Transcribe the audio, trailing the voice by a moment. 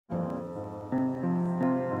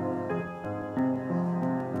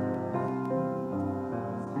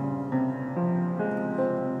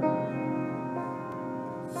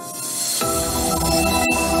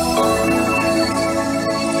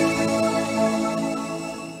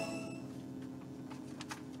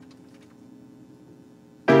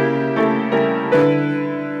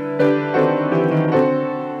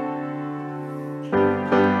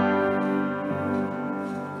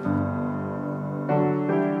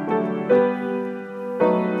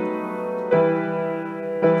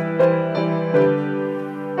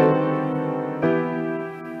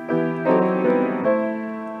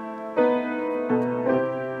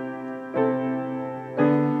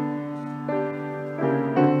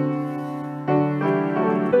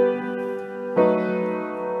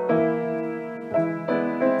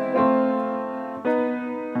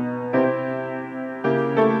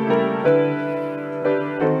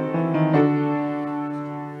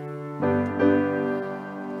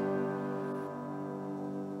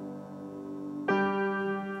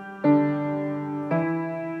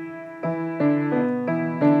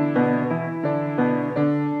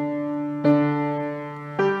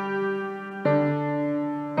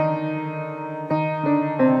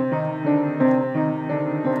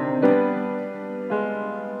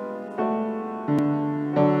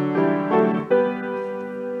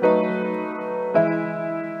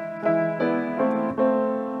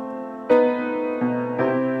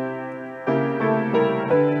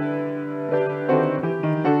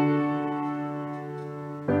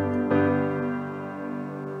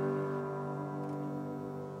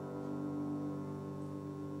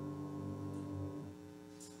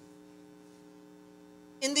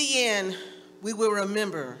In the end, we will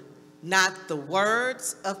remember not the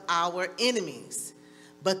words of our enemies,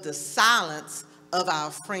 but the silence of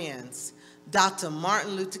our friends, Dr.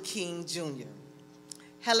 Martin Luther King Jr.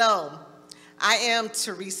 Hello, I am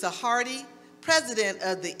Teresa Hardy, president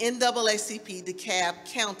of the NAACP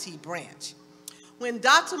DeKalb County branch. When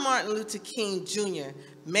Dr. Martin Luther King Jr.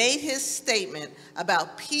 made his statement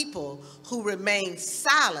about people who remained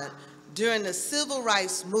silent during the civil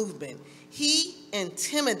rights movement, he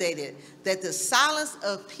intimated that the silence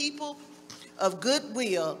of people of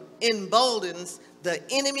goodwill emboldens the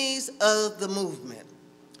enemies of the movement.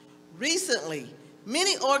 Recently,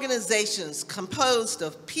 many organizations composed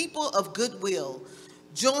of people of goodwill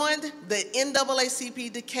joined the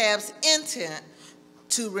NAACP DeKalb's intent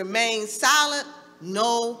to remain silent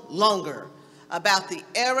no longer about the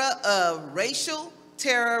era of racial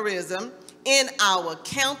terrorism in our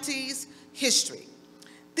county's history.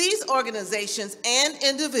 These organizations and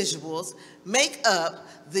individuals make up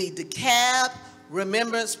the DeKalb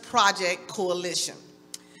Remembrance Project Coalition.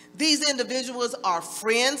 These individuals are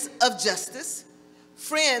friends of justice,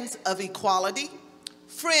 friends of equality,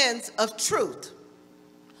 friends of truth.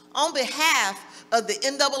 On behalf of the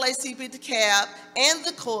NAACP DeKalb and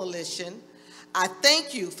the coalition, I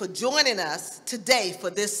thank you for joining us today for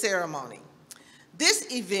this ceremony. This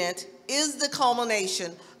event is the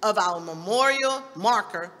culmination of our memorial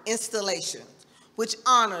marker installation, which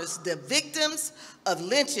honors the victims of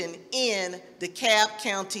lynching in DeKalb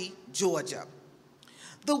County, Georgia.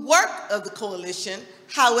 The work of the coalition,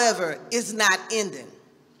 however, is not ending.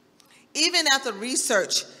 Even after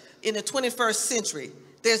research in the 21st century,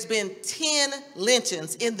 there's been 10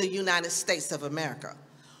 lynchings in the United States of America.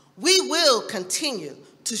 We will continue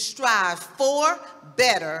to strive for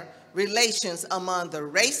better relations among the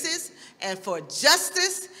races and for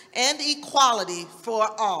justice and equality for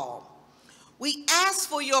all. We ask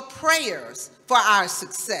for your prayers for our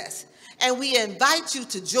success, and we invite you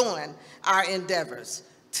to join our endeavors.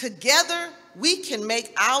 Together, we can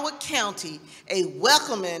make our county a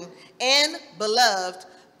welcoming and beloved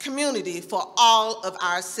community for all of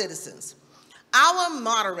our citizens. Our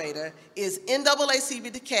moderator is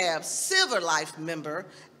NAACP DeKalb Silver Life member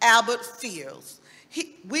Albert Fields.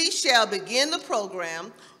 We shall begin the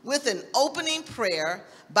program with an opening prayer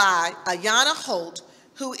by Ayanna Holt,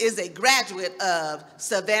 who is a graduate of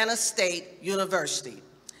Savannah State University.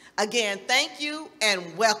 Again, thank you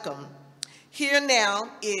and welcome. Here now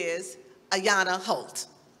is Ayanna Holt.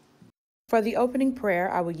 For the opening prayer,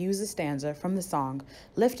 I will use a stanza from the song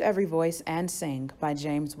Lift Every Voice and Sing by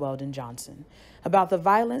James Weldon Johnson about the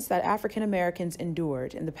violence that African Americans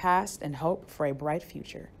endured in the past and hope for a bright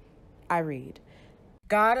future. I read,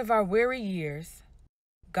 God of our weary years,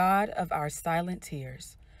 God of our silent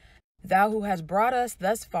tears, thou who hast brought us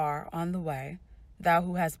thus far on the way, thou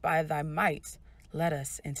who hast by thy might led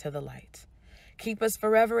us into the light. Keep us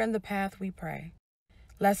forever in the path, we pray.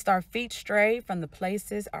 Lest our feet stray from the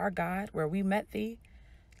places, our God, where we met thee,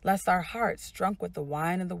 lest our hearts, drunk with the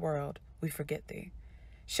wine of the world, we forget thee.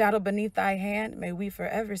 Shadowed beneath thy hand, may we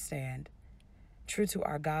forever stand, true to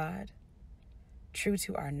our God, true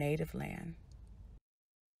to our native land.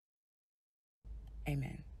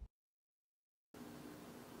 Amen.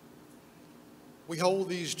 We hold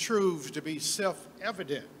these truths to be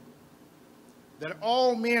self-evident, that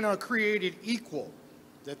all men are created equal,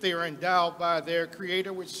 that they are endowed by their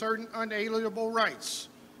Creator with certain unalienable rights,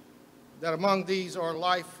 that among these are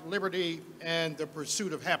life, liberty, and the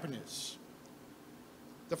pursuit of happiness.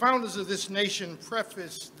 The founders of this nation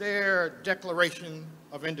prefaced their Declaration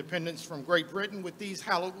of Independence from Great Britain with these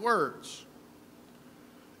hallowed words.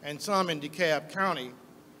 And some in DeKalb County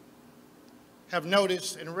have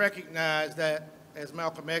noticed and recognized that, as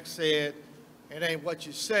Malcolm X said, it ain't what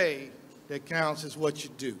you say that counts, it's what you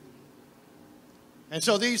do. And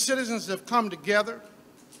so these citizens have come together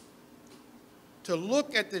to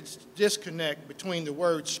look at the disconnect between the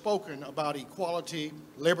words spoken about equality,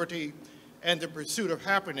 liberty, and the pursuit of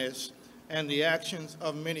happiness and the actions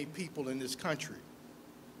of many people in this country.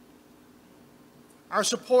 Our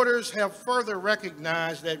supporters have further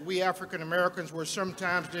recognized that we African Americans were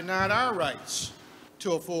sometimes denied our rights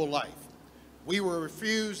to a full life. We were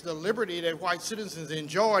refused the liberty that white citizens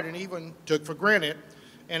enjoyed and even took for granted,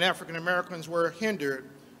 and African Americans were hindered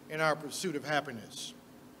in our pursuit of happiness.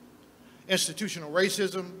 Institutional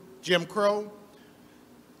racism, Jim Crow,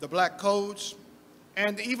 the Black Codes,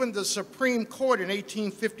 and even the Supreme Court in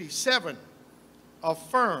 1857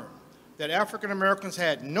 affirmed that African Americans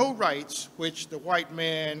had no rights which the white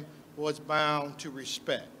man was bound to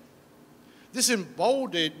respect. This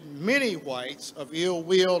emboldened many whites of ill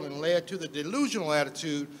will and led to the delusional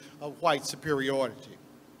attitude of white superiority.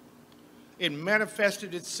 It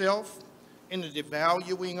manifested itself in the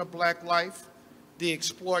devaluing of black life, the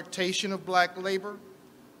exploitation of black labor,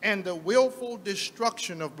 and the willful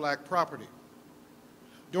destruction of black property.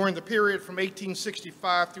 During the period from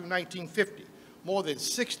 1865 through 1950, more than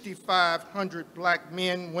 6,500 black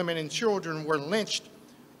men, women, and children were lynched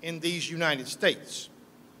in these United States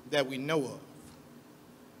that we know of.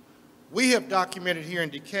 We have documented here in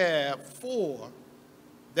DeKalb 4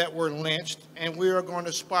 that were lynched, and we are going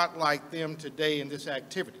to spotlight them today in this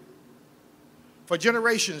activity. For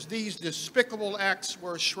generations, these despicable acts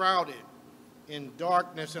were shrouded in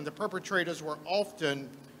darkness, and the perpetrators were often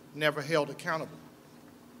never held accountable.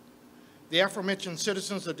 The aforementioned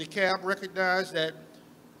citizens of DeKalb recognized that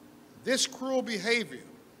this cruel behavior,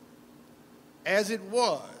 as it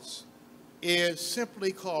was, is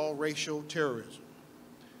simply called racial terrorism.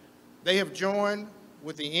 They have joined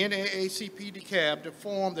with the NAACP DeKalb to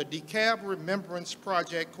form the DeKalb Remembrance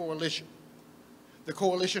Project Coalition. The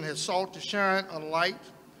coalition has sought to shine a light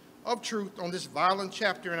of truth on this violent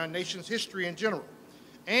chapter in our nation's history in general,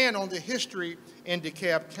 and on the history in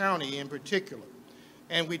DeKalb County in particular.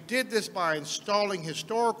 And we did this by installing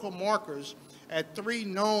historical markers at 3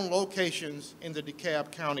 known locations in the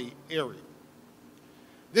DeKalb County area.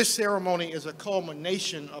 This ceremony is a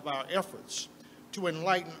culmination of our efforts to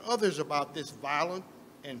enlighten others about this violent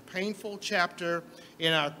and painful chapter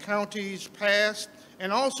in our county's past,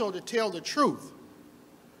 and also to tell the truth,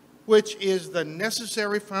 which is the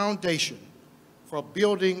necessary foundation for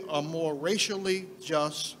building a more racially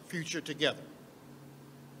just future together.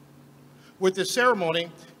 With this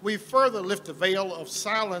ceremony, we further lift the veil of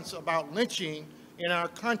silence about lynching in our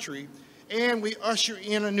country, and we usher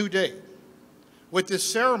in a new day. With this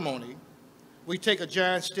ceremony, we take a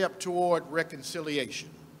giant step toward reconciliation.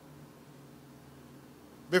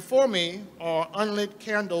 Before me are unlit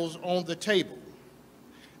candles on the table.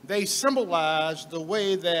 They symbolize the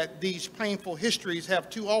way that these painful histories have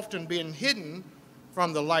too often been hidden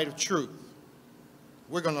from the light of truth.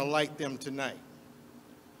 We're going to light them tonight.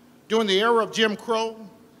 During the era of Jim Crow,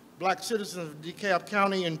 black citizens of DeKalb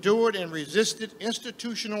County endured and resisted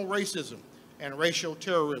institutional racism and racial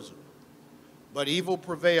terrorism. But evil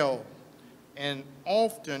prevailed and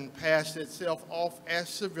often passed itself off as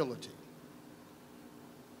civility.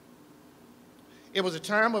 It was a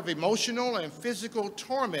time of emotional and physical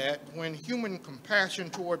torment when human compassion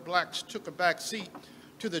toward blacks took a back seat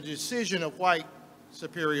to the decision of white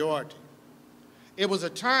superiority. It was a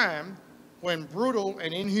time when brutal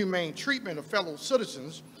and inhumane treatment of fellow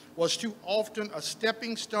citizens was too often a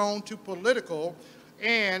stepping stone to political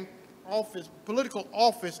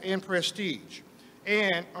office and prestige.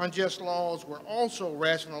 And unjust laws were also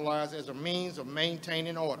rationalized as a means of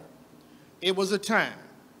maintaining order. It was a time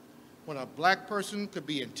when a black person could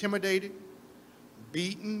be intimidated,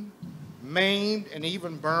 beaten, maimed, and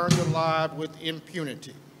even burned alive with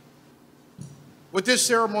impunity. With this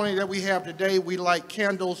ceremony that we have today, we light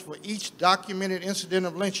candles for each documented incident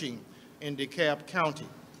of lynching in DeKalb County.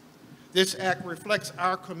 This act reflects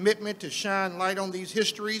our commitment to shine light on these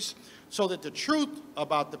histories so that the truth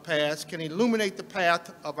about the past can illuminate the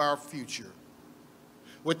path of our future.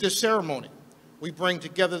 With this ceremony, we bring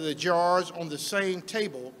together the jars on the same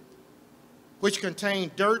table which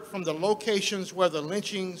contain dirt from the locations where the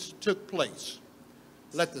lynchings took place.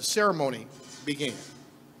 Let the ceremony begin.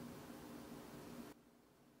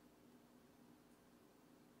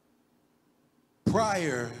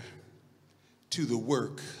 Prior to the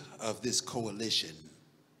work of this coalition,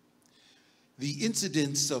 the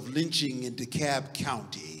incidents of lynching in DeKalb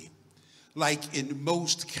County, like in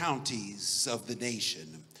most counties of the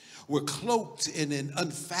nation, were cloaked in an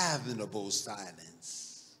unfathomable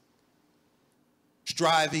silence.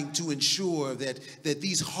 Striving to ensure that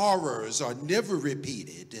these horrors are never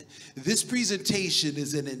repeated, this presentation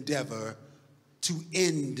is an endeavor to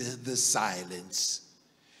end the silence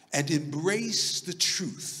and embrace the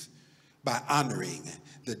truth by honoring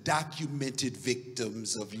the documented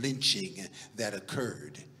victims of lynching that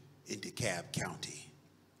occurred in DeKalb County.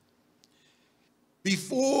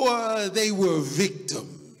 Before they were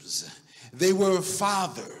victims, they were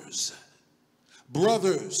fathers,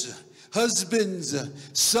 brothers, husbands,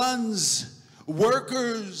 sons,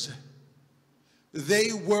 workers.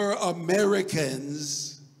 They were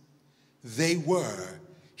Americans. They were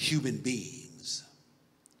human beings.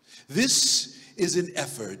 This is an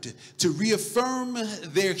effort to reaffirm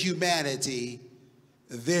their humanity,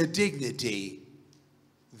 their dignity,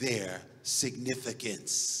 their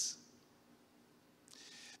significance.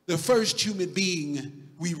 The first human being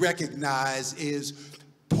we recognize is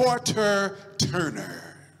Porter Turner.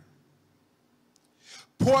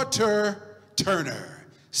 Porter Turner,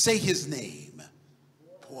 Say his name.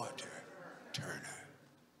 Porter Turner.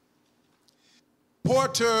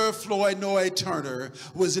 Porter Flournoy Turner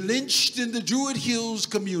was lynched in the Druid Hills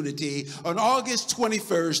community on August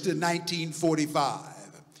 21st,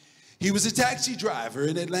 1945. He was a taxi driver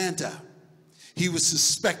in Atlanta. He was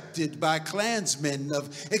suspected by Klansmen of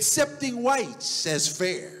accepting whites as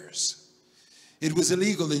fares. It was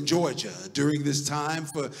illegal in Georgia during this time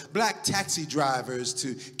for black taxi drivers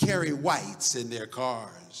to carry whites in their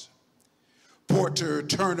cars. Porter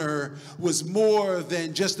Turner was more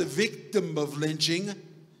than just a victim of lynching.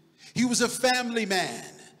 He was a family man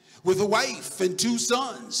with a wife and 2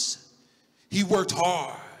 sons. He worked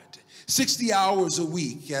hard, 60 hours a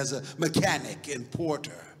week as a mechanic and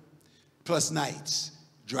porter, plus nights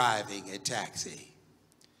driving a taxi.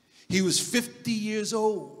 He was 50 years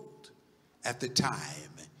old at the time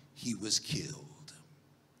he was killed.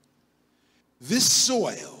 This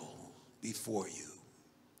soil before you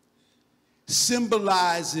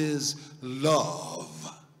symbolizes love.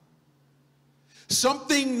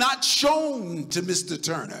 Something not shown to Mr.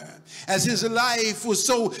 Turner, as his life was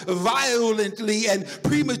so violently and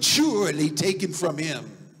prematurely taken from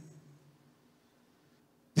him.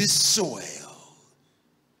 This soil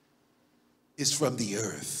is from the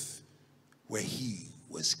earth where he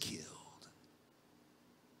was killed.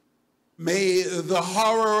 May the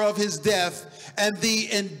horror of his death and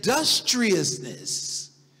the industriousness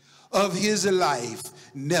of his life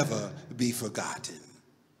never be forgotten.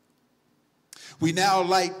 We now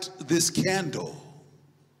light this candle.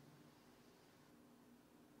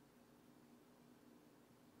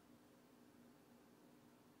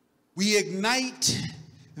 We ignite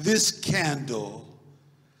this candle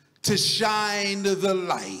to shine the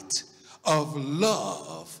light of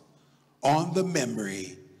love on the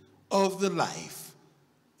memory of the life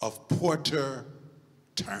of Porter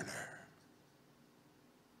Turner.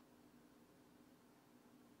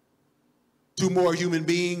 2 more human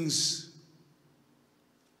beings,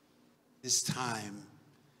 this time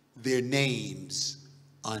their names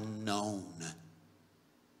unknown.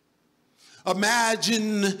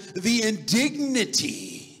 Imagine the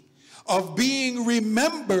indignity of being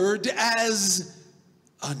remembered as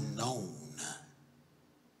unknown.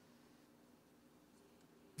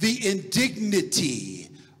 The indignity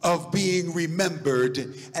of being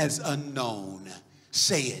remembered as unknown.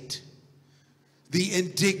 Say it. The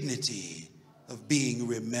indignity of being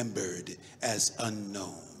remembered as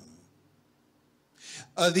unknown.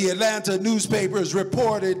 The Atlanta newspapers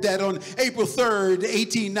reported that on April 3rd,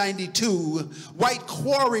 1892, white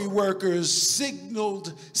quarry workers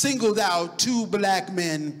singled out 2 black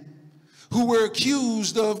men who were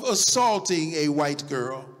accused of assaulting a white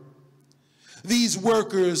girl. These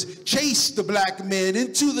workers chased the black men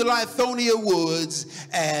into the Lithonia woods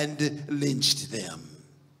and lynched them.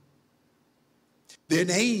 Their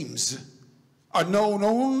names are known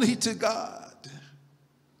only to God.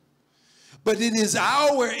 But it is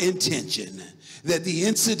our intention that the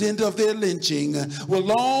incident of their lynching will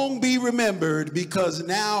long be remembered, because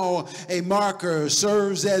now a marker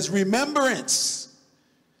serves as remembrance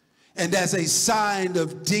and as a sign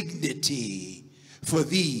of dignity for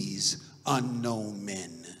these unknown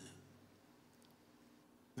men.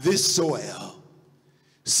 This soil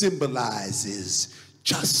symbolizes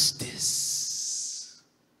justice,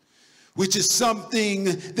 which is something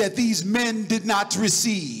that these men did not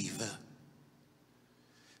receive.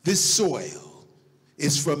 This soil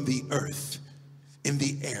is from the earth in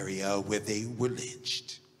the area where they were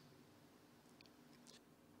lynched.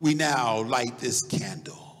 We now light this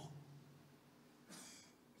candle.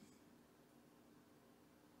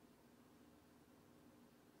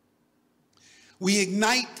 We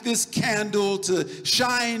ignite this candle to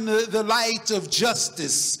shine the light of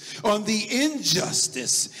justice on the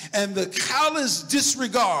injustice and the callous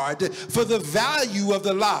disregard for the value of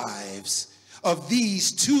the lives of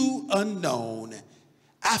these 2 unknown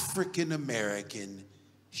African-American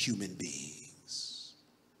human beings.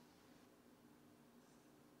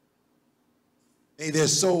 May their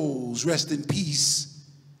souls rest in peace,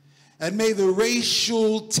 and may the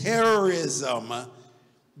racial terrorism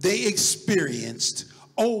they experienced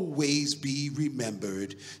always be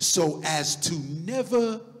remembered, so as to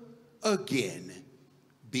never again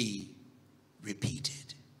be repeated.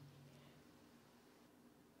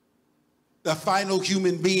 The final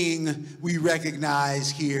human being we recognize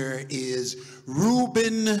here is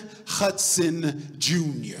Reuben Hudson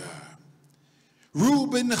Jr.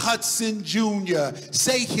 Reuben Hudson Jr.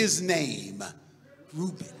 Say his name.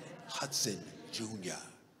 Reuben Hudson Jr.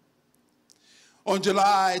 On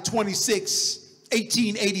July 26,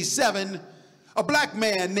 1887, A black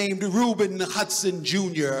man named Reuben Hudson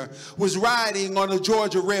Jr. was riding on a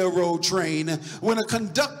Georgia Railroad train when a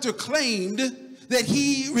conductor claimed that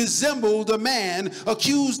he resembled a man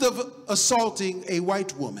accused of assaulting a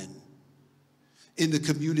white woman in the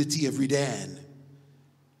community of Redan,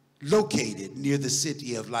 located near the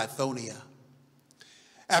city of Lithonia.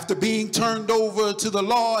 After being turned over to the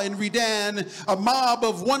law in Redan, a mob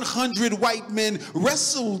of 100 white men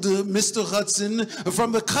wrestled Mr. Hudson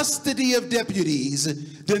from the custody of deputies,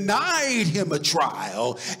 denied him a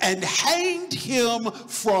trial, and hanged him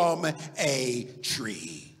from a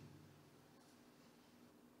tree.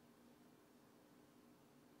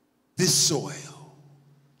 This soil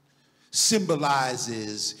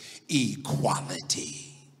symbolizes equality.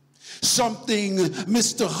 Something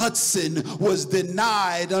Mr. Hudson was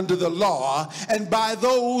denied under the law and by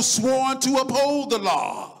those sworn to uphold the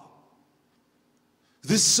law.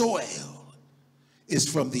 This soil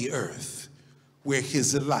is from the earth where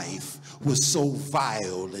his life was so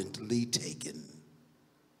violently taken.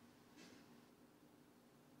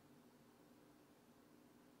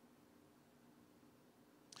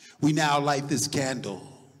 We now light this candle.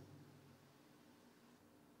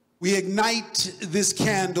 We ignite this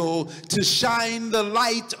candle to shine the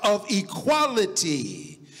light of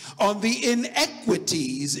equality on the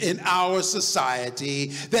inequities in our society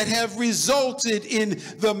that have resulted in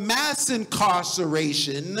the mass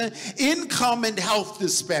incarceration, income and health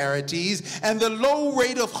disparities, and the low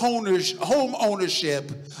rate of home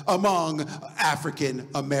ownership among African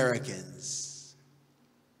Americans.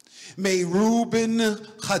 May Reuben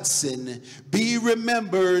Hudson be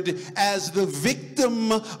remembered as the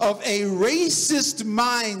victim of a racist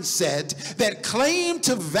mindset that claimed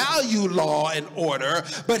to value law and order,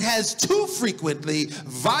 but has too frequently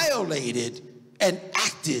violated and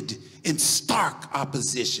acted in stark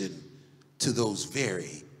opposition to those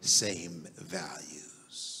very same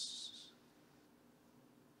values.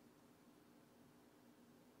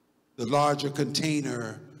 The larger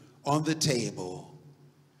container on the table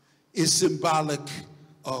is symbolic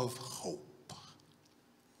of hope.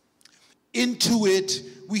 Into it,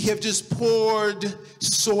 we have just poured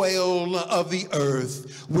soil of the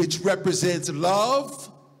earth, which represents love,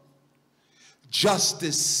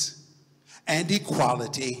 justice, and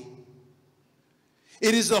equality.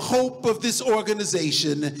 It is the hope of this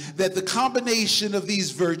organization that the combination of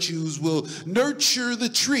these virtues will nurture the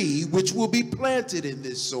tree which will be planted in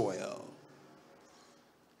this soil.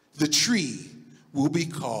 The tree will be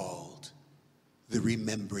called the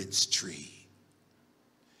Remembrance Tree.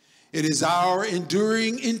 It is our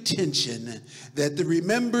enduring intention that the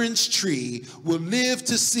Remembrance Tree will live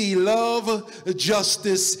to see love,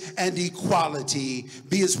 justice, and equality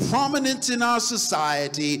be as prominent in our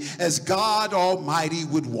society as God Almighty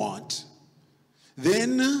would want.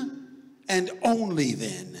 Then, and only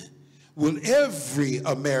then, will every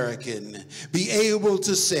American be able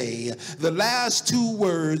to say the last two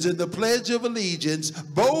words in the Pledge of Allegiance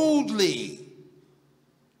boldly,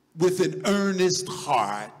 with an earnest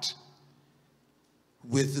heart,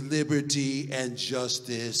 with liberty and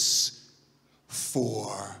justice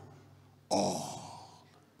for all.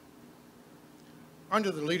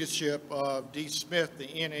 Under the leadership of Dee Smith, the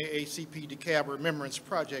NAACP DeKalb Remembrance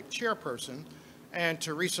Project chairperson, and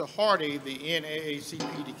Teresa Hardy, the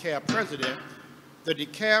NAACP DeKalb president, the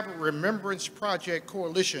DeKalb Remembrance Project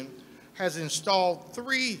Coalition has installed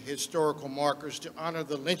 3 historical markers to honor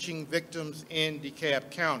the lynching victims in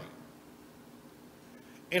DeKalb County.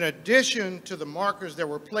 In addition to the markers that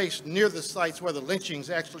were placed near the sites where the lynchings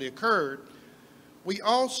actually occurred, we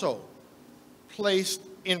also placed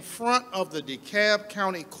in front of the DeKalb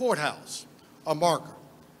County Courthouse a marker.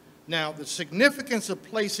 Now, the significance of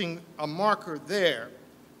placing a marker there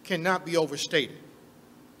cannot be overstated.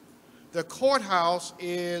 The courthouse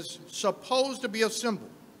is supposed to be a symbol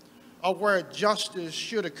of where justice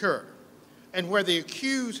should occur and where the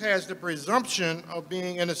accused has the presumption of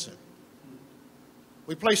being innocent.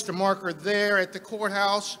 We placed a marker there at the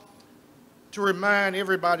courthouse to remind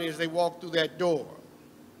everybody as they walk through that door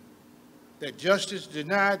that justice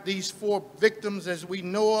denied these 4 victims as we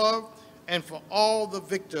know of, and for all the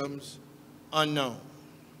victims unknown.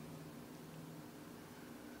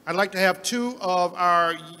 I'd like to have 2 of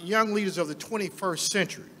our young leaders of the 21st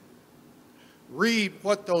century read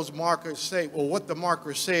what those markers say, or what the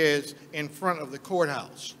marker says in front of the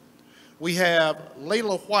courthouse. We have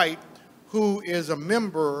Layla White, who is a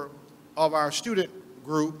member of our student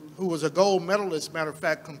group, who was a gold medalist, matter of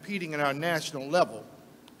fact, competing at our national level.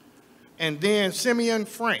 And then Simeon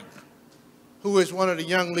Frank, who is one of the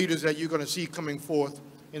young leaders that you're going to see coming forth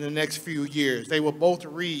in the next few years. They will both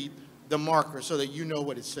read the marker so that you know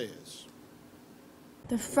what it says.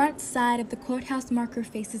 The front side of the courthouse marker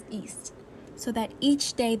faces east, so that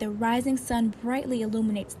each day the rising sun brightly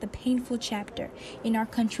illuminates the painful chapter in our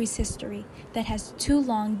country's history that has too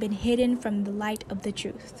long been hidden from the light of the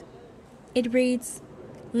truth. It reads,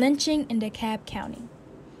 Lynching in DeKalb County.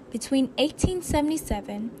 Between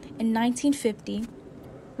 1877 and 1950,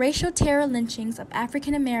 racial terror lynchings of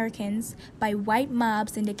African Americans by white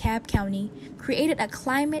mobs in DeKalb County created a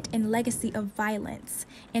climate and legacy of violence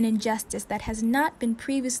and injustice that has not been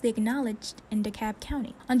previously acknowledged in DeKalb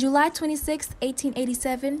County. On July 26,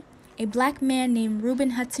 1887, a black man named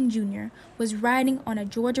Reuben Hudson Jr. was riding on a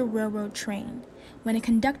Georgia Railroad train when a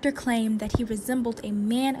conductor claimed that he resembled a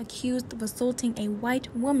man accused of assaulting a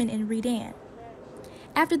white woman in Redan.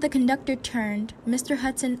 After the conductor turned Mr.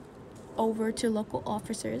 Hudson over to local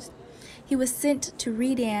officers, he was sent to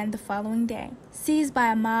Redan the following day, seized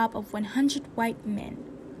by a mob of 100 white men,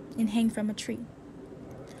 and hanged from a tree.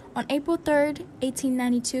 On April 3,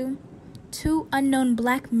 1892, 2 unknown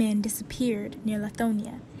black men disappeared near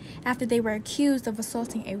Lithonia after they were accused of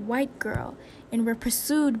assaulting a white girl and were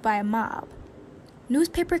pursued by a mob.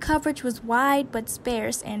 Newspaper coverage was wide but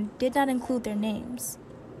sparse and did not include their names.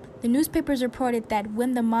 The newspapers reported that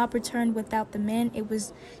when the mob returned without the men, it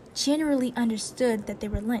was generally understood that they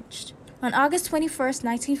were lynched. On August 21,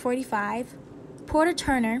 1945, Porter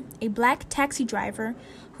Turner, a black taxi driver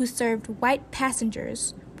who served white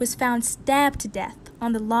passengers, was found stabbed to death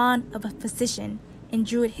on the lawn of a physician in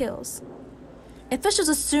Druid Hills. Officials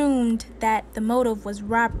assumed that the motive was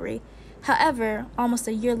robbery. However, almost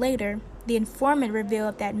a year later, the informant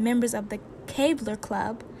revealed that members of the Kabler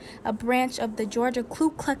Club, a branch of the Georgia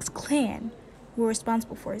Ku Klux Klan, were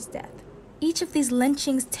responsible for his death. Each of these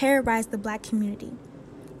lynchings terrorized the black community,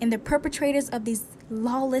 and the perpetrators of these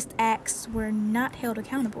lawless acts were not held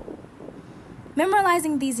accountable.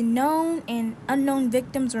 Memorializing these known and unknown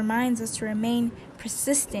victims reminds us to remain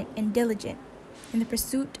persistent and diligent in the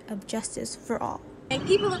pursuit of justice for all. May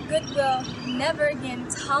people of goodwill never again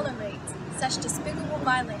tolerate such despicable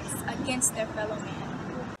violence against their fellow man.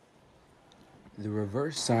 The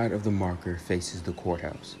reverse side of the marker faces the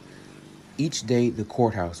courthouse. Each day, the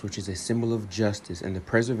courthouse, which is a symbol of justice and the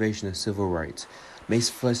preservation of civil rights, may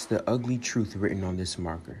face the ugly truth written on this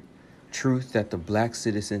marker. Truth that the black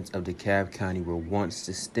citizens of DeKalb County were once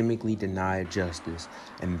systemically denied justice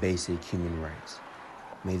and basic human rights.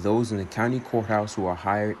 May those in the county courthouse who are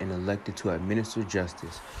hired and elected to administer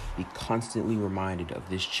justice be constantly reminded of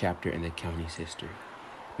this chapter in the county's history.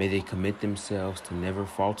 May they commit themselves to never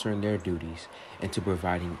falter in their duties and to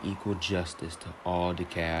providing equal justice to all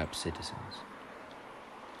DeKalb citizens.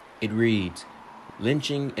 It reads,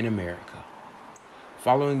 Lynching in America.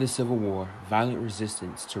 Following the Civil War, violent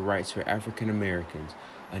resistance to rights for African Americans,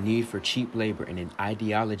 a need for cheap labor, and an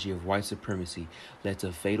ideology of white supremacy led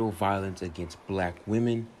to fatal violence against black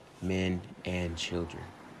women, men, and children.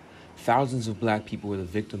 Thousands of black people were the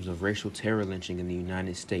victims of racial terror lynching in the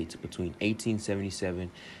United States between 1877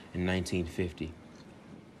 and 1950.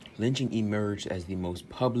 Lynching emerged as the most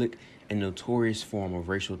public and notorious form of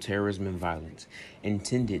racial terrorism and violence,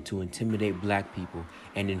 intended to intimidate black people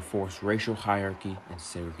and enforce racial hierarchy and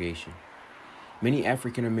segregation. Many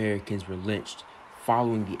African Americans were lynched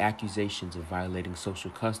following the accusations of violating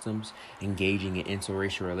social customs, engaging in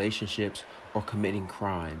interracial relationships, or committing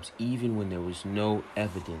crimes, even when there was no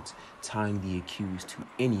evidence tying the accused to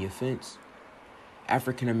any offense.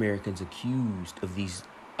 African Americans accused of these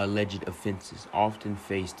alleged offenses often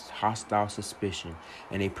faced hostile suspicion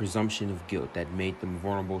and a presumption of guilt that made them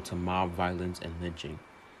vulnerable to mob violence and lynching.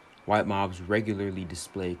 White mobs regularly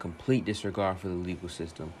displayed complete disregard for the legal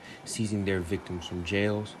system, seizing their victims from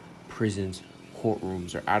jails, prisons,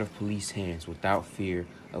 courtrooms, or out of police hands without fear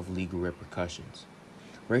of legal repercussions.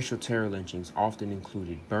 Racial terror lynchings often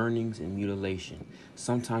included burnings and mutilation,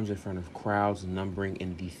 sometimes in front of crowds numbering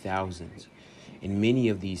in the thousands. In many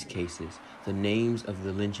of these cases, the names of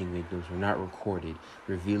the lynching victims were not recorded,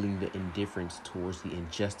 revealing the indifference towards the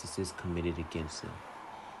injustices committed against them.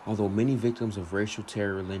 Although many victims of racial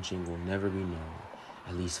terror lynching will never be known,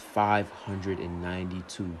 at least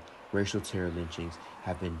 592 racial terror lynchings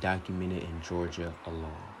have been documented in Georgia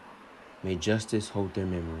alone. May justice hold their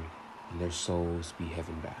memory and their souls be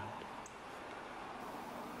heaven-bound.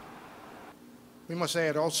 We must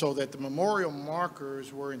add also that the memorial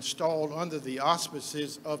markers were installed under the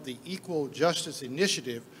auspices of the Equal Justice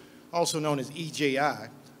Initiative, also known as EJI,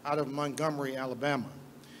 out of Montgomery, Alabama.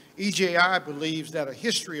 EJI believes that a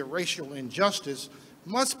history of racial injustice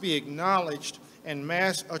must be acknowledged and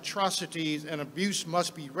mass atrocities and abuse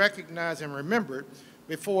must be recognized and remembered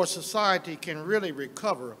before society can really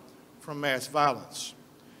recover from mass violence.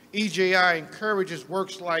 EJI encourages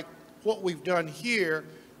works like what we've done here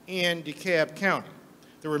in DeKalb County.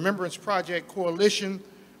 The Remembrance Project Coalition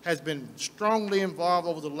has been strongly involved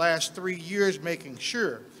over the last 3 years, making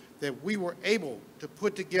sure that we were able to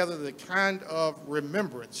put together the kind of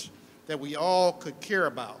remembrance that we all could care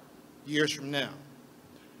about years from now.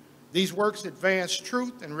 These works advance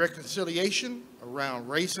truth and reconciliation around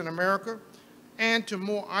race in America, and to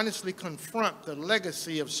more honestly confront the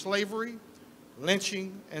legacy of slavery,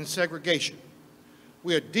 lynching, and segregation.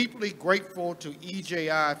 We are deeply grateful to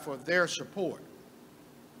EJI for their support.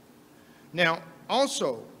 Now,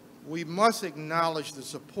 also, we must acknowledge the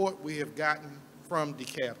support we have gotten from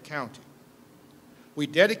DeKalb County. We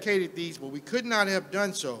dedicated these, but we could not have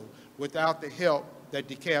done so without the help that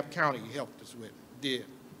DeKalb County helped us with, did.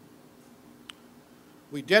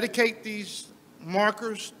 We dedicate these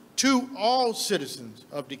markers to all citizens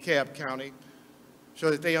of DeKalb County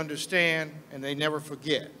so that they understand and they never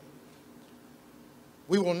forget.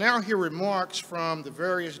 We will now hear remarks from the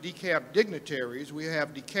various DeKalb dignitaries. We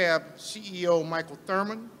have DeKalb CEO Michael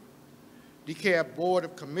Thurman, DeKalb Board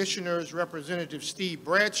of Commissioners Representative Steve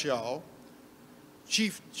Bradshaw,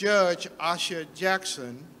 Chief Judge Asha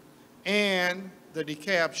Jackson, and the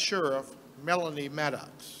DeKalb Sheriff Melanie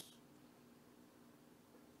Maddox.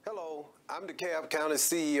 Hello, I'm DeKalb County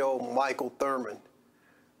CEO Michael Thurman.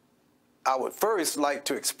 I would first like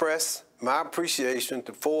to express my appreciation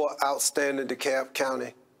to 4 outstanding DeKalb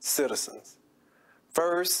County citizens.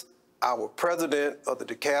 First, our president of the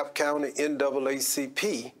DeKalb County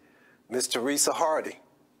NAACP, Ms. Teresa Hardy,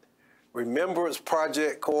 Remembrance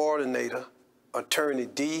Project Coordinator, Attorney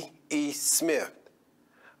D.E. Smith,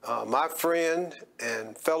 my friend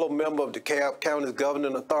and fellow member of DeKalb County's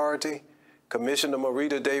Governing Authority, Commissioner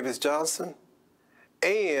Marita Davis Johnson,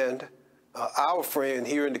 and our friend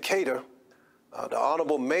here in Decatur, the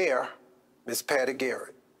Honorable Mayor, Ms. Patty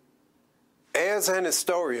Garrett. As an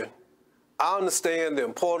historian, I understand the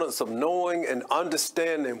importance of knowing and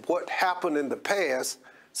understanding what happened in the past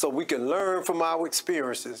so we can learn from our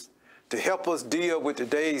experiences to help us deal with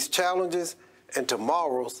today's challenges and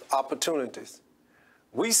tomorrow's opportunities.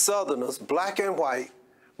 We Southerners, black and white,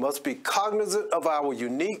 must be cognizant of our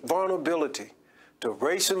unique vulnerability to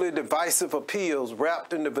racially divisive appeals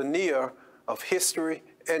wrapped in the veneer of history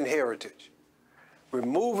and heritage.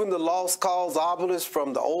 Removing the lost cause obelisk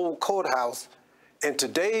from the old courthouse and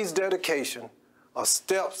today's dedication are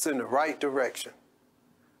steps in the right direction.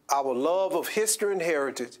 Our love of history and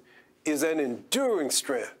heritage is an enduring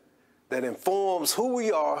strength that informs who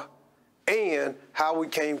we are and how we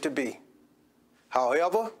came to be.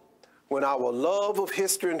 However, when our love of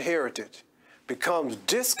history and heritage becomes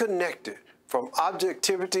disconnected from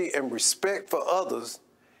objectivity and respect for others,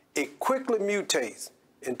 it quickly mutates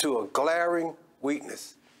into a glaring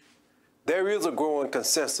weakness. There is a growing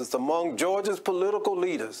consensus among Georgia's political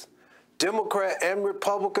leaders, Democrat and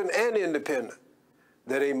Republican and independent,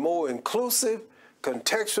 that a more inclusive,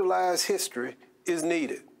 contextualized history is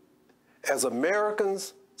needed. As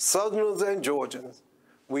Americans, Southerners, and Georgians,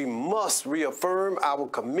 we must reaffirm our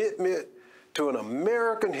commitment to an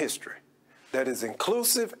American history that is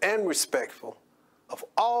inclusive and respectful of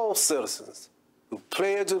all citizens who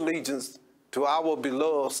pledge allegiance to our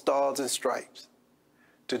beloved Stars and Stripes.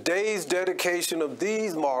 Today's dedication of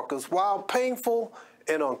these markers, while painful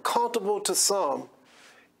and uncomfortable to some,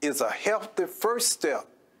 is a healthy first step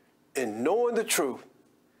in knowing the truth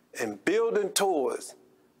and building towards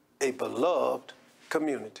a beloved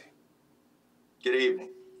community. Good evening.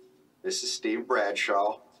 This is Steve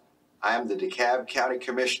Bradshaw. I am the DeKalb County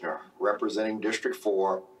Commissioner representing District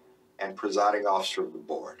 4 and presiding officer of the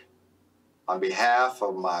board. On behalf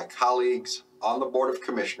of my colleagues on the Board of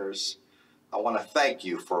Commissioners, I want to thank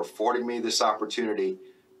you for affording me this opportunity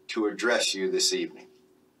to address you this evening.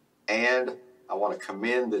 And I want to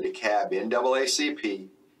commend the DeKalb NAACP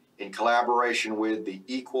in collaboration with the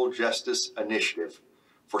Equal Justice Initiative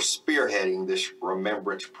for spearheading this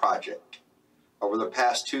Remembrance Project. Over the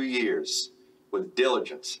past 2 years, with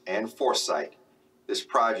diligence and foresight, this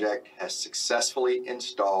project has successfully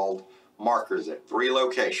installed markers at 3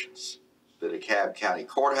 locations: the DeKalb County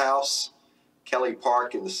Courthouse, Kelly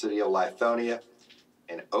Park in the city of Lithonia,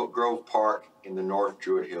 and Oak Grove Park in the North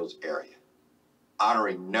Druid Hills area,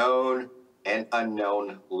 honoring known and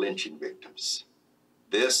unknown lynching victims.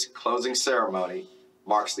 This closing ceremony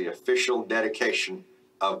marks the official dedication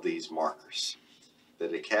of these markers. The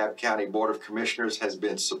DeKalb County Board of Commissioners has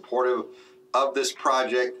been supportive of this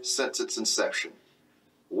project since its inception.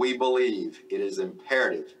 We believe it is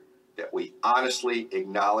imperative that we honestly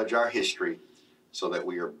acknowledge our history so that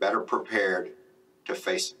we are better prepared to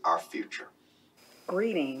face our future.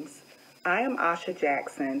 Greetings. I am Asha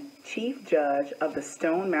Jackson, Chief Judge of the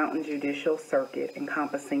Stone Mountain Judicial Circuit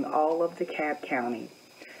encompassing all of DeKalb County.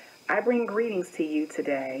 I bring greetings to you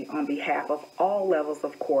today on behalf of all levels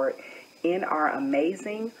of court in our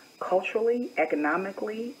amazing, culturally,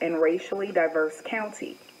 economically, and racially diverse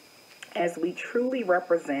county, as we truly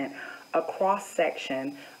represent a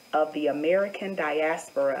cross-section of the American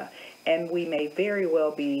diaspora, and we may very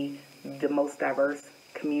well be the most diverse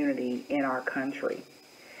community in our country.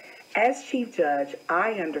 As Chief Judge,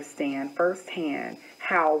 I understand firsthand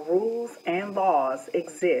how rules and laws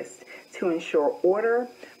exist to ensure order,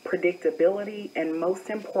 predictability, and most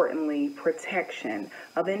importantly, protection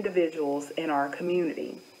of individuals in our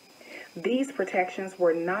community. These protections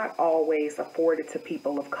were not always afforded to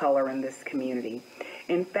people of color in this community.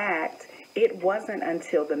 In fact, it wasn't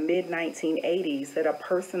until the mid-1980s that a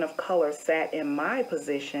person of color sat in my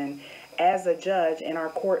position as a judge in our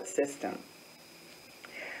court system.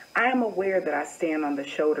 I am aware that I stand on the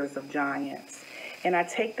shoulders of giants, and I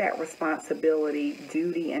take that responsibility,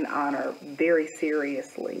 duty, and honor very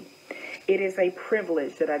seriously. It is a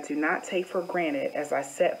privilege that I do not take for granted as I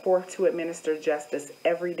set forth to administer justice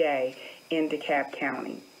every day in DeKalb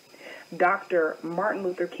County. Dr. Martin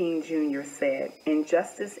Luther King Jr. said,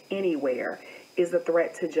 "Injustice anywhere is a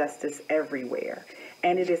threat to justice everywhere."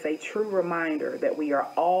 And it is a true reminder that we are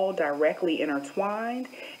all directly intertwined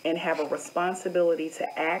and have a responsibility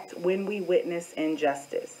to act when we witness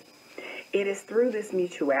injustice. It is through this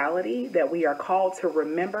mutuality that we are called to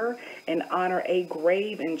remember and honor a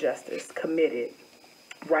grave injustice committed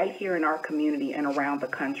right here in our community and around the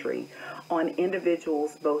country on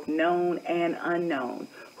individuals both known and unknown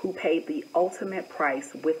who paid the ultimate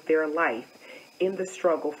price with their life in the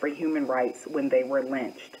struggle for human rights when they were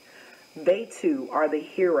lynched. They too are the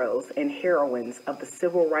heroes and heroines of the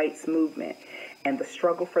civil rights movement and the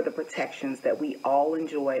struggle for the protections that we all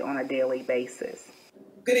enjoy on a daily basis.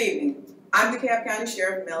 Good evening. I'm DeKalb County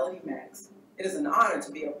Sheriff Melody Max. It is an honor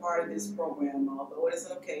to be a part of this program, although it is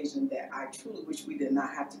an occasion that I truly wish we did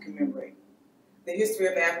not have to commemorate. The history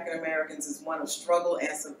of African Americans is one of struggle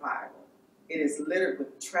and survival. It is littered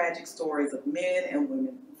with tragic stories of men and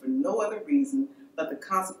women who, for no other reason but the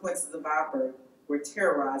consequences of our birth, were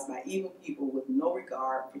terrorized by evil people with no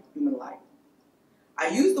regard for human life. I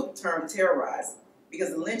use the term terrorized because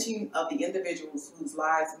the lynching of the individuals whose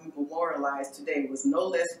lives we memorialize today was no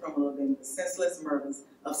less criminal than the senseless murders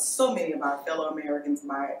of so many of our fellow Americans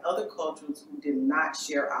by other cultures who did not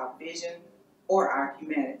share our vision or our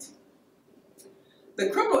humanity. The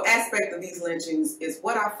criminal aspect of these lynchings is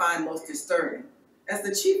what I find most disturbing. As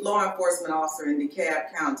the chief law enforcement officer in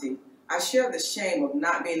DeKalb County, I share the shame of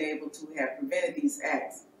not being able to have prevented these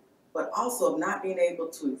acts, but also of not being able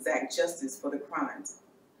to exact justice for the crimes.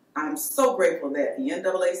 I'm so grateful that the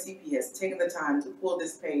NAACP has taken the time to pull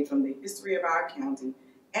this page from the history of our county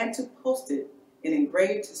and to post it in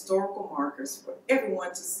engraved historical markers for everyone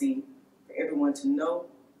to see, for everyone to know,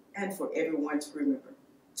 and for everyone to remember.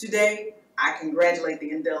 Today, I congratulate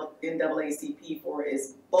the NAACP for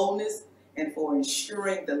its boldness and for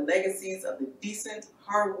ensuring the legacies of the decent,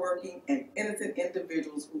 hardworking, and innocent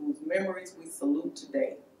individuals whose memories we salute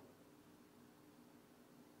today.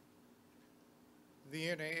 The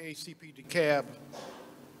NAACP DeKalb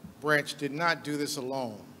branch did not do this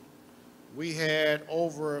alone. We had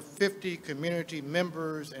over 50 community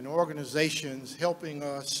members and organizations helping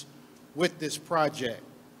us with this project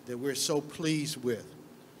that we're so pleased with.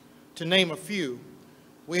 To name a few,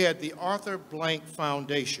 we had the Arthur Blank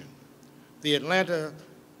Foundation, the Atlanta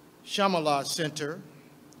Shamala Center,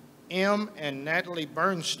 M. and Natalie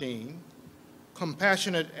Bernstein,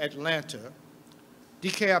 Compassionate Atlanta,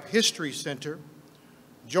 DeKalb History Center,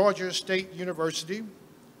 Georgia State University,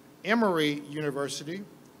 Emory University,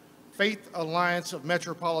 Faith Alliance of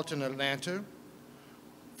Metropolitan Atlanta,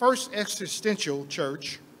 First Existential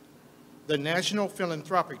Church, the National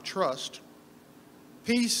Philanthropic Trust,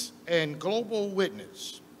 Peace and Global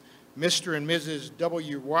Witness, Mr. and Mrs.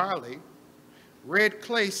 W. Wiley, Red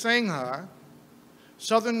Clay Sangha,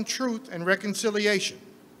 Southern Truth and Reconciliation,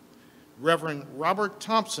 Reverend Robert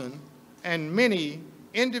Thompson, and many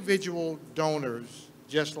individual donors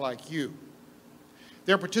just like you.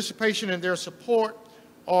 Their participation and their support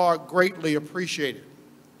are greatly appreciated.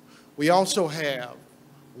 We also have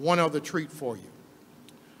one other treat for you.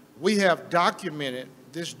 We have documented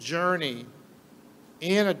this journey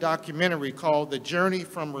in a documentary called The Journey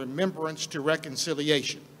from Remembrance to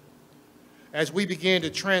Reconciliation. As we began to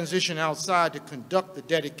transition outside to conduct the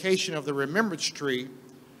dedication of the Remembrance Tree,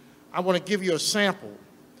 I want to give you a sample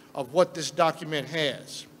of what this document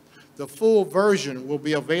has. The full version will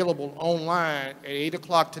be available online at 8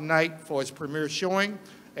 o'clock tonight for its premiere showing,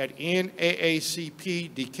 at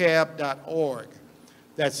NAACPDeKalb.org.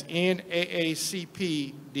 That's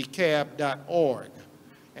NAACPDeKalb.org.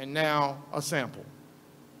 And now, a sample.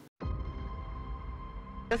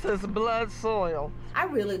 This is blood soil. I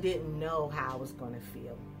really didn't know how I was going to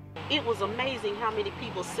feel. It was amazing how many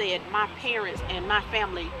people said my parents and my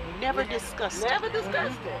family never discussed it. Never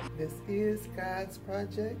discussed it. This is God's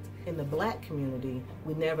project. In the Black community,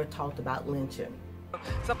 we never talked about lynching.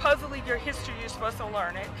 Supposedly your history, you're supposed to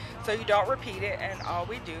learn it so you don't repeat it, and all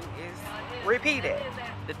we do is repeat it.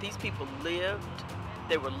 That these people lived,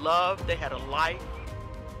 they were loved, they had a life.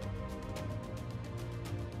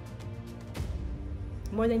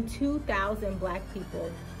 More than 2,000 Black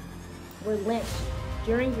people were lynched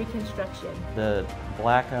during Reconstruction. The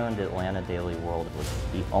Black-owned Atlanta Daily World was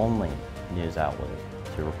the only news outlet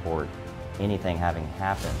to report anything having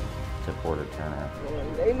happened to Porter Turner.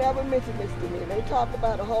 They never mentioned this to me. They talked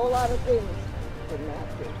about a whole lot of things, but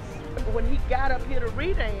not this. When he got up here to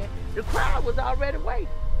read it, the crowd was already waiting.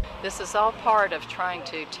 This is all part of trying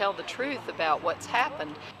to tell the truth about what's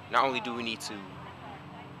happened. Not only do we need to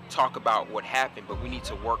talk about what happened, but we need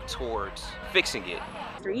to work towards fixing it.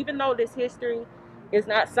 Even though this history is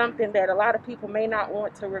not something that a lot of people may not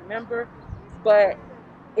want to remember, but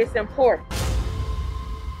it's important.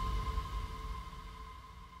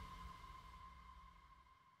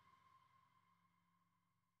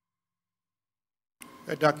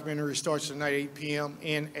 That documentary starts tonight, 8 p.m.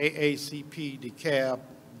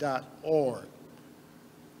 NAACPDeKalb.org.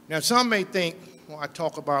 Now, some may think, well, I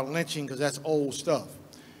talk about lynching because that's old stuff.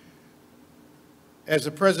 As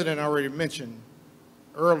the president already mentioned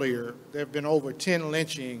earlier, there have been over 10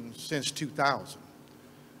 lynchings since 2000.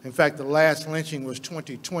 In fact, the last lynching was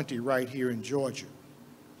 2020 right here in Georgia.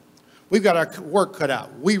 We've got our work cut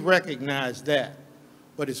out. We recognize that,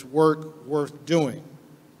 but it's work worth doing.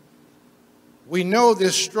 We know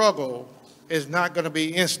this struggle is not going to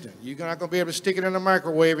be instant. You're not going to be able to stick it in the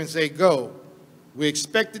microwave and say, go. We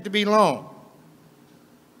expect it to be long.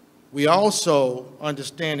 We also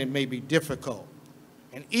understand it may be difficult.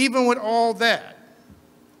 And even with all that,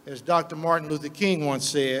 as Dr. Martin Luther King once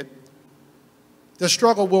said, the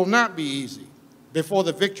struggle will not be easy. Before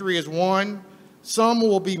the victory is won, some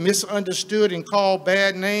will be misunderstood and called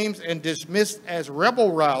bad names and dismissed as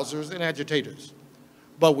rebel rousers and agitators.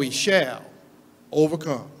 But we shall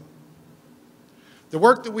overcome. The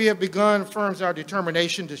work that we have begun affirms our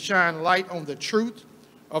determination to shine light on the truth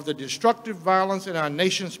of the destructive violence in our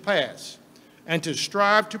nation's past and to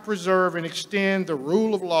strive to preserve and extend the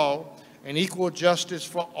rule of law and equal justice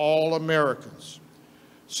for all Americans.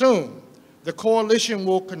 Soon, the coalition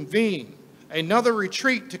will convene another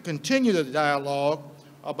retreat to continue the dialogue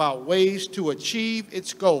about ways to achieve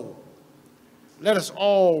its goal. Let us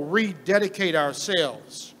all rededicate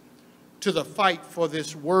ourselves to the fight for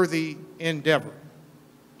this worthy endeavor.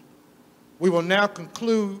 We will now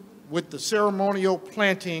conclude with the ceremonial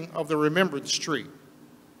planting of the Remembrance Tree.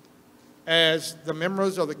 As the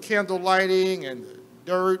members of the candle lighting and the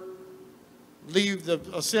dirt leave the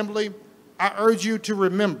assembly, I urge you to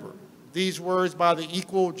remember these words by the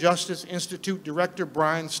Equal Justice Institute Director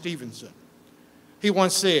Brian Stevenson. He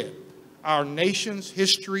once said, "Our nation's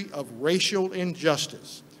history of racial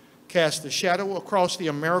injustice casts a shadow across the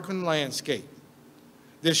American landscape.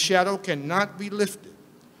 This shadow cannot be lifted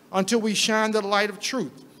until we shine the light of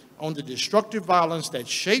truth on the destructive violence that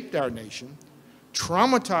shaped our nation,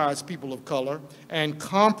 traumatized people of color, and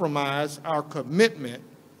compromised our commitment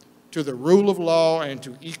to the rule of law and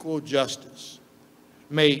to equal justice.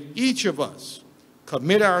 May each of us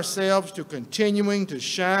commit ourselves to continuing to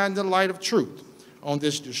shine the light of truth on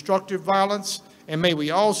this destructive violence, and may we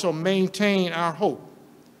also maintain our hope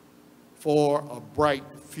for a bright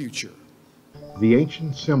future." The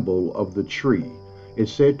ancient symbol of the tree is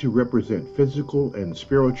said to represent physical and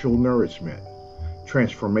spiritual nourishment,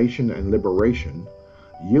 transformation and liberation,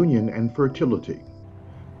 union and fertility.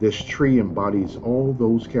 This tree embodies all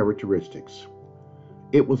those characteristics.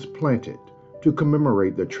 It was planted to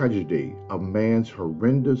commemorate the tragedy of man's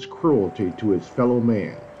horrendous cruelty to his fellow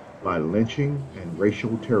man by lynching and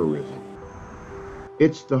racial terrorism.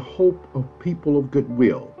 It's the hope of people of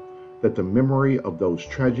goodwill that the memory of those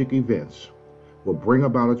tragic events will bring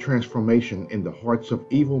about a transformation in the hearts of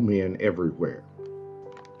evil men everywhere.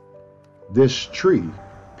 This tree,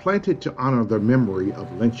 planted to honor the memory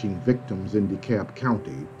of lynching victims in DeKalb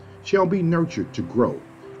County, shall be nurtured to grow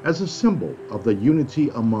as a symbol of the unity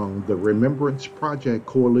among the Remembrance Project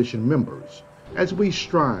Coalition members as we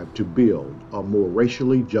strive to build a more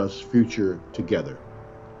racially just future together.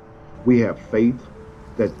 We have faith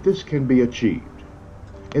that this can be achieved.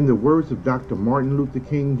 In the words of Dr. Martin Luther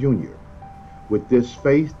King Jr., With this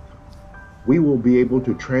faith, we will be able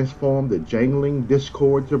to transform the jangling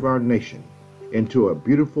discords of our nation into a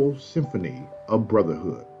beautiful symphony of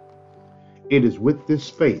brotherhood. It is with this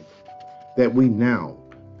faith that we now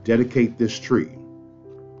dedicate this tree.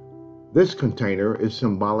 This container is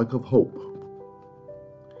symbolic of hope.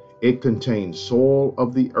 It contains soil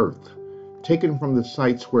of the earth taken from the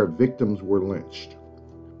sites where victims were lynched.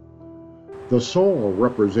 The soil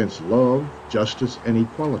represents love, justice, and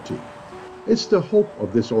equality. It's the hope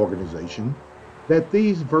of this organization that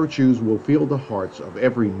these virtues will fill the hearts of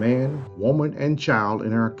every man, woman, and child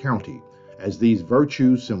in our county as these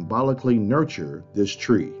virtues symbolically nurture this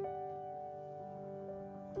tree.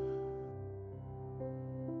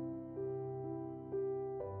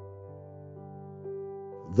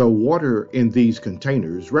 The water in these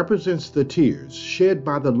containers represents the tears shed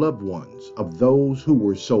by the loved ones of those who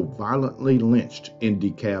were so violently lynched in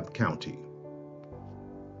DeKalb County.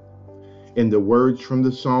 In the words from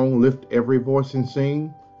the song, Lift Every Voice and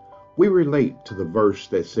Sing, we relate to the verse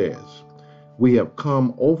that says, "We have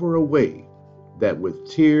come over a way that with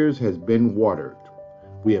tears has been watered.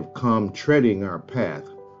 We have come treading our path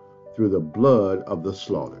through the blood of the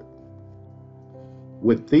slaughtered."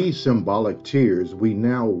 With these symbolic tears, we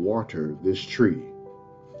now water this tree.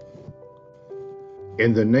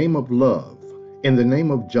 In the name of love, in the name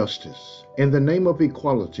of justice, in the name of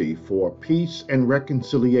equality for peace and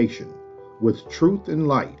reconciliation, with truth and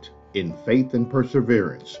light, in faith and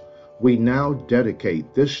perseverance, we now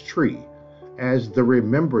dedicate this tree as the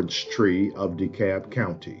Remembrance Tree of DeKalb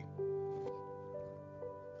County.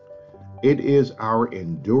 It is our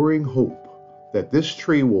enduring hope that this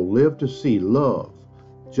tree will live to see love,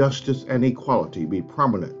 justice, and equality be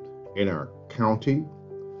prominent in our county,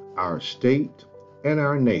 our state, and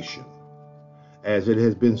our nation. As it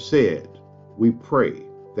has been said, we pray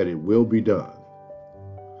that it will be done.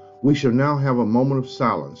 We shall now have a moment of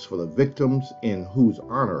silence for the victims in whose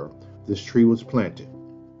honor this tree was planted.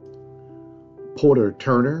 Porter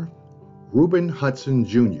Turner, Reuben Hudson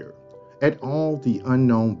Jr., and all the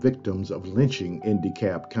unknown victims of lynching in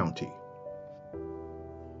DeKalb County.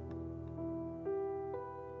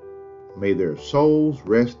 May their souls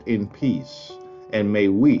rest in peace, and may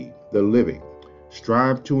we, the living,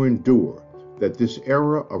 strive to endure that this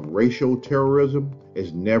era of racial terrorism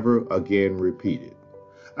is never again repeated.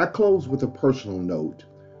 I close with a personal note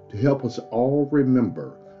to help us all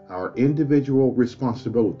remember our individual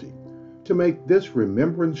responsibility to make this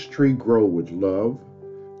remembrance tree grow with love,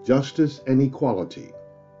 justice, and equality.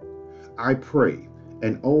 I pray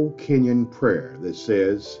an old Kenyan prayer that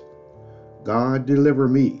says, "God deliver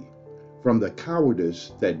me from the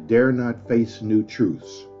cowardice that dare not face new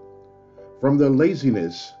truths, from the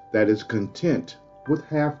laziness that is content with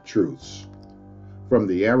half-truths, from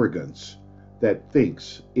the arrogance that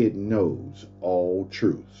thinks it knows all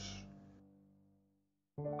truths."